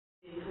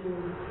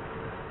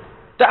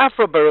The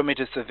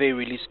Afro-Barometer survey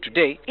released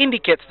today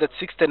indicates that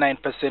 69%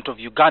 of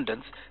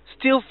Ugandans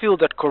still feel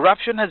that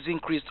corruption has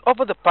increased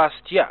over the past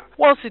year,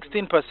 while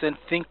 16%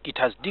 think it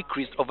has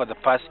decreased over the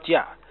past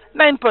year.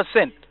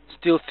 9%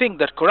 still think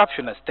that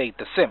corruption has stayed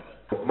the same.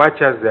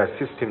 Much as there are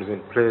systems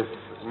in place,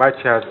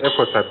 much as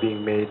efforts are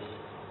being made,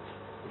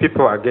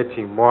 people are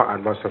getting more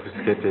and more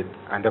sophisticated,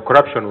 and the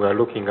corruption we are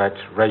looking at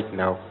right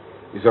now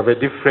is of a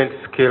different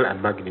scale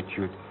and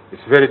magnitude.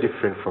 It's very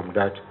different from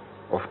that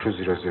of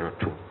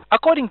 2002.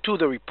 According to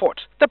the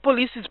report, the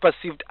police is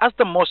perceived as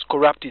the most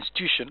corrupt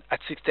institution at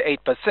 68%,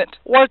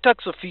 while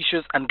tax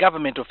officials and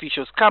government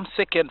officials come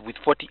second with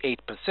 48%.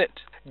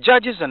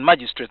 Judges and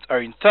magistrates are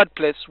in third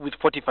place with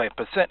 45%,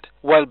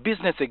 while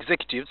business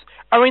executives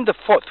are in the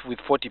fourth with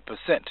 40%.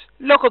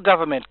 Local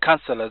government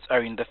councillors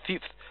are in the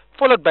fifth,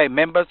 followed by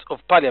members of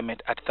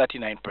parliament at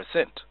 39%.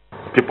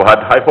 People had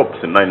high hopes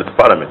in Ninth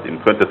Parliament in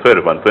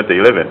 2012 and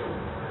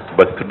 2011,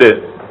 but today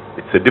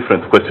it's a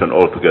different question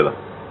altogether.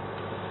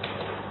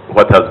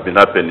 What has been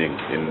happening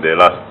in the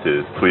last 2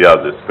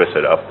 years,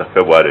 especially after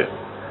February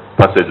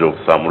passage of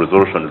some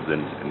resolutions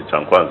in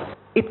Chankwanza.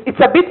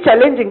 It's a bit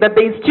challenging that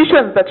the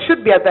institutions that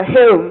should be at the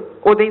helm,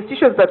 or the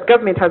institutions that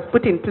government has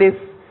put in place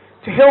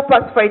to help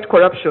us fight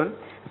corruption,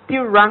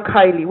 still rank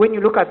highly when you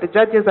look at the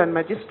judges and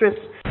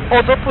magistrates.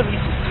 Although police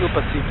is still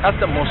perceived as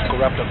the most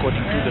corrupt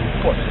according to the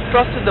report,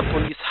 trust in the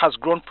police has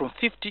grown from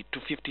 50 to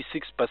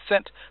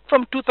 56%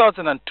 from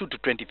 2002 to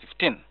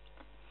 2015.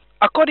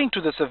 According to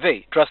the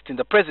survey, trust in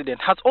the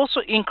president has also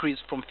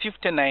increased from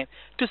 59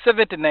 to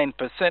 79%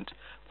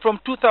 from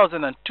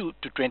 2002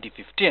 to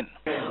 2015.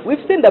 We've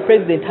seen the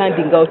president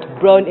handing out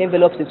brown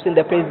envelopes. We've seen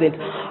the president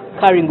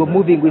carrying or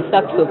moving with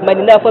sacks of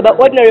money. Now, for the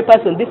ordinary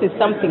person, this is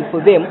something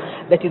for them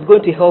that is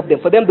going to help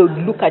them. For them, they would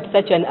look at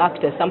such an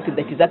act as something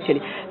that is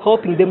actually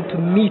helping them to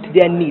meet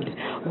their needs,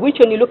 which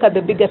when you look at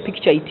the bigger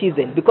picture, it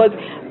isn't. Because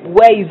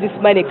where is this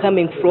money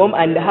coming from,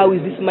 and how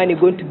is this money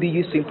going to be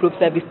used to improve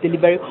service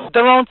delivery?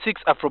 The Round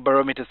 6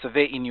 Afro-Barometer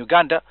survey in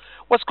Uganda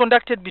was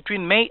conducted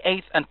between May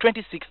 8th and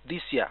 26th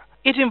this year.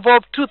 It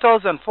involved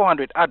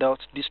 2,400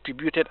 adults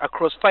distributed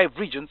across 5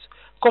 regions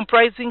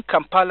comprising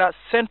Kampala,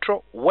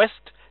 Central,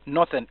 West,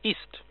 North and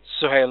East.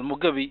 Suhail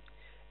Mugabe,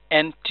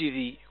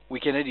 NTV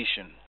Weekend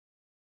Edition.